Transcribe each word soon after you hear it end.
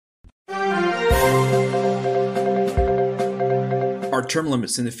are term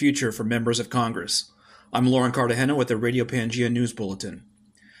limits in the future for members of Congress? I'm Lauren Cartagena with the Radio Pangaea News Bulletin.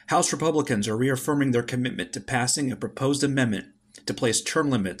 House Republicans are reaffirming their commitment to passing a proposed amendment to place term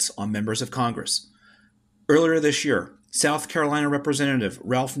limits on members of Congress. Earlier this year, South Carolina Representative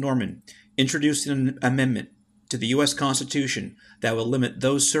Ralph Norman introduced an amendment to the U.S. Constitution that would limit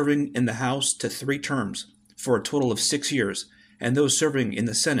those serving in the House to 3 terms for a total of 6 years, and those serving in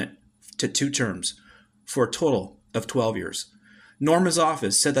the Senate to 2 terms for a total of 12 years. Norman's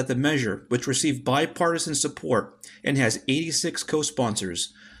office said that the measure, which received bipartisan support and has 86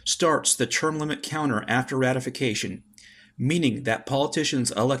 co-sponsors, starts the term limit counter after ratification, meaning that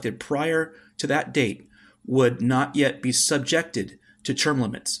politicians elected prior to that date would not yet be subjected to term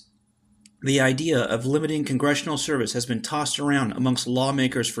limits. The idea of limiting congressional service has been tossed around amongst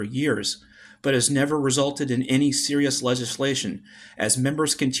lawmakers for years, but has never resulted in any serious legislation as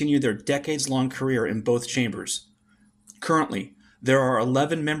members continue their decades-long career in both chambers. Currently, there are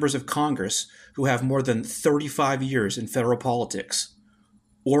 11 members of Congress who have more than 35 years in federal politics.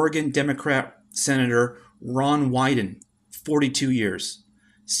 Oregon Democrat Senator Ron Wyden, 42 years.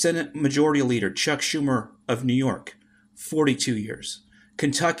 Senate Majority Leader Chuck Schumer of New York, 42 years.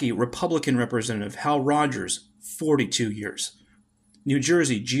 Kentucky Republican Representative Hal Rogers, 42 years. New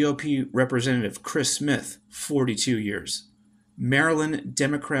Jersey GOP Representative Chris Smith, 42 years. Maryland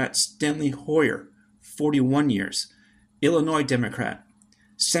Democrat Stanley Hoyer, 41 years. Illinois Democrat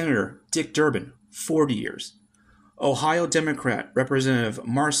Senator Dick Durbin, 40 years. Ohio Democrat Representative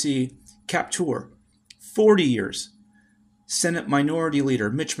Marcy Kaptur, 40 years. Senate Minority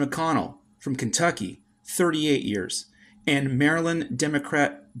Leader Mitch McConnell from Kentucky, 38 years. And Maryland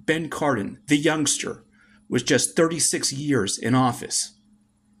Democrat Ben Cardin, the youngster, was just 36 years in office.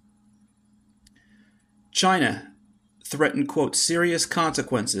 China threatened, quote, serious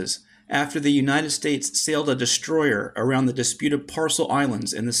consequences after the United States sailed a destroyer around the disputed Parcel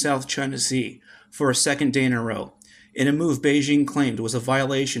Islands in the South China Sea for a second day in a row, in a move Beijing claimed was a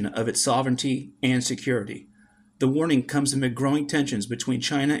violation of its sovereignty and security. The warning comes amid growing tensions between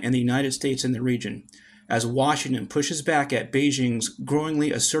China and the United States in the region, as Washington pushes back at Beijing's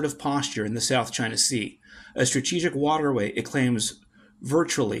growingly assertive posture in the South China Sea, a strategic waterway it claims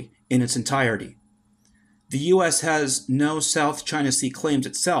virtually in its entirety. The U.S. has no South China Sea claims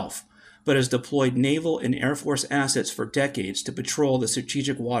itself, but has deployed naval and Air Force assets for decades to patrol the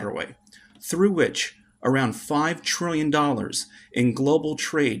strategic waterway, through which around $5 trillion in global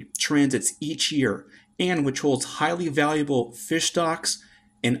trade transits each year, and which holds highly valuable fish stocks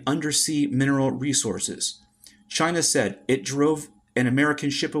and undersea mineral resources. China said it drove an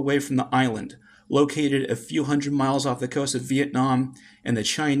American ship away from the island, located a few hundred miles off the coast of Vietnam and the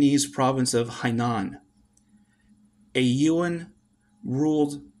Chinese province of Hainan. A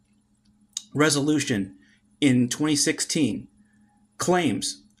UN-ruled resolution in 2016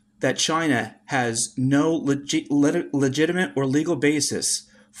 claims that China has no legitimate or legal basis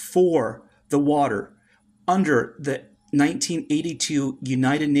for the water under the 1982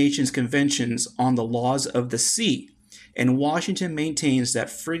 United Nations Conventions on the Laws of the Sea, and Washington maintains that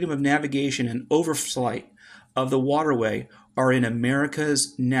freedom of navigation and oversight of the waterway are in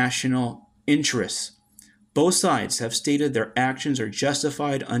America's national interests. Both sides have stated their actions are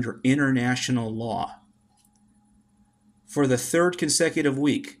justified under international law. For the 3rd consecutive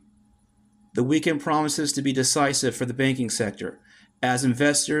week, the weekend promises to be decisive for the banking sector, as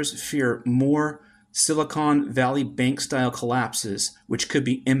investors fear more Silicon Valley Bank-style collapses, which could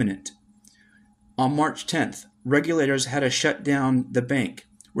be imminent. On March 10th, regulators had to shut down the bank,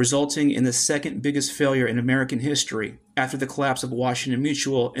 resulting in the second biggest failure in American history after the collapse of Washington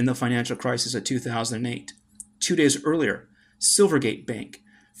Mutual in the financial crisis of 2008. 2 days earlier, Silvergate Bank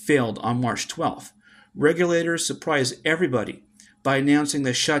failed on March 12th. Regulators surprised everybody by announcing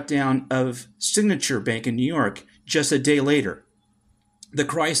the shutdown of Signature Bank in New York just a day later. The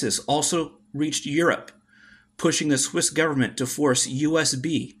crisis also reached Europe, pushing the Swiss government to force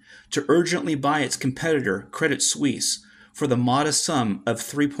USB to urgently buy its competitor, Credit Suisse, for the modest sum of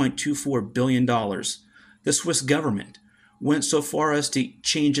 $3.24 billion. The Swiss government went so far as to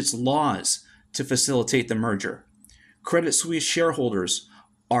change its laws to facilitate the merger. Credit Suisse shareholders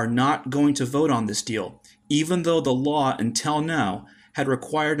are not going to vote on this deal, even though the law until now had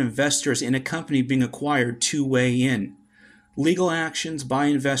required investors in a company being acquired to weigh in. Legal actions by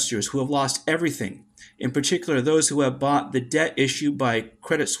investors who have lost everything, in particular those who have bought the debt issued by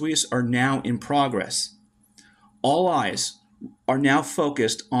Credit Suisse, are now in progress. All eyes are now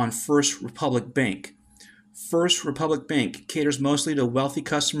focused on First Republic Bank. First Republic Bank caters mostly to wealthy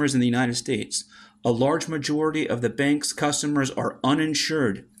customers in the United States. A large majority of the bank's customers are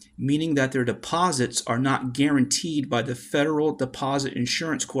uninsured, meaning that their deposits are not guaranteed by the Federal Deposit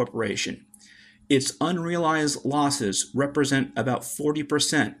Insurance Corporation. Its unrealized losses represent about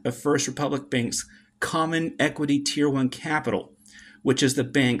 40% of First Republic Bank's Common Equity Tier 1 capital, which is the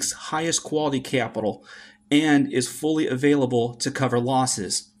bank's highest quality capital and is fully available to cover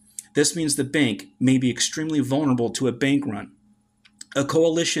losses. This means the bank may be extremely vulnerable to a bank run. A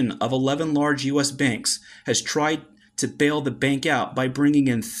coalition of 11 large U.S. banks has tried to bail the bank out by bringing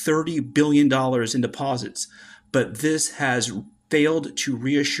in $30 billion in deposits, but this has failed to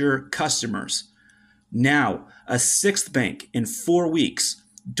reassure customers. Now, a sixth bank in 4 weeks,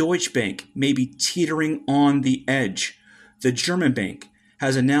 Deutsche Bank, may be teetering on the edge. The German bank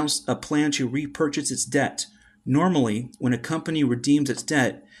has announced a plan to repurchase its debt. Normally, when a company redeems its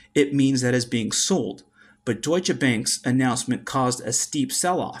debt, it means that it's being sold. But Deutsche Bank's announcement caused a steep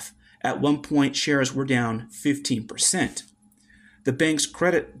sell-off. At one point, shares were down 15%. The bank's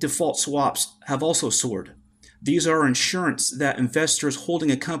credit default swaps have also soared. These are insurance that investors holding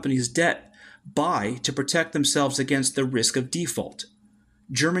a company's debt buy to protect themselves against the risk of default.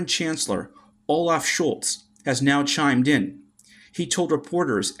 German Chancellor Olaf Scholz has now chimed in. He told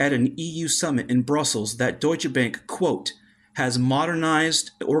reporters at an EU summit in Brussels that Deutsche Bank, quote, has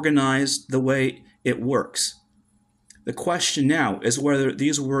modernized, organized the way it works. The question now is whether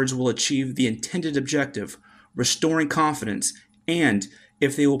these words will achieve the intended objective, restoring confidence, and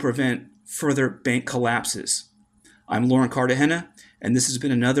if they will prevent further bank collapses. I'm Lauren Cartagena, and this has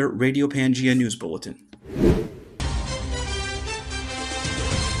been another Radio Pangaea News Bulletin.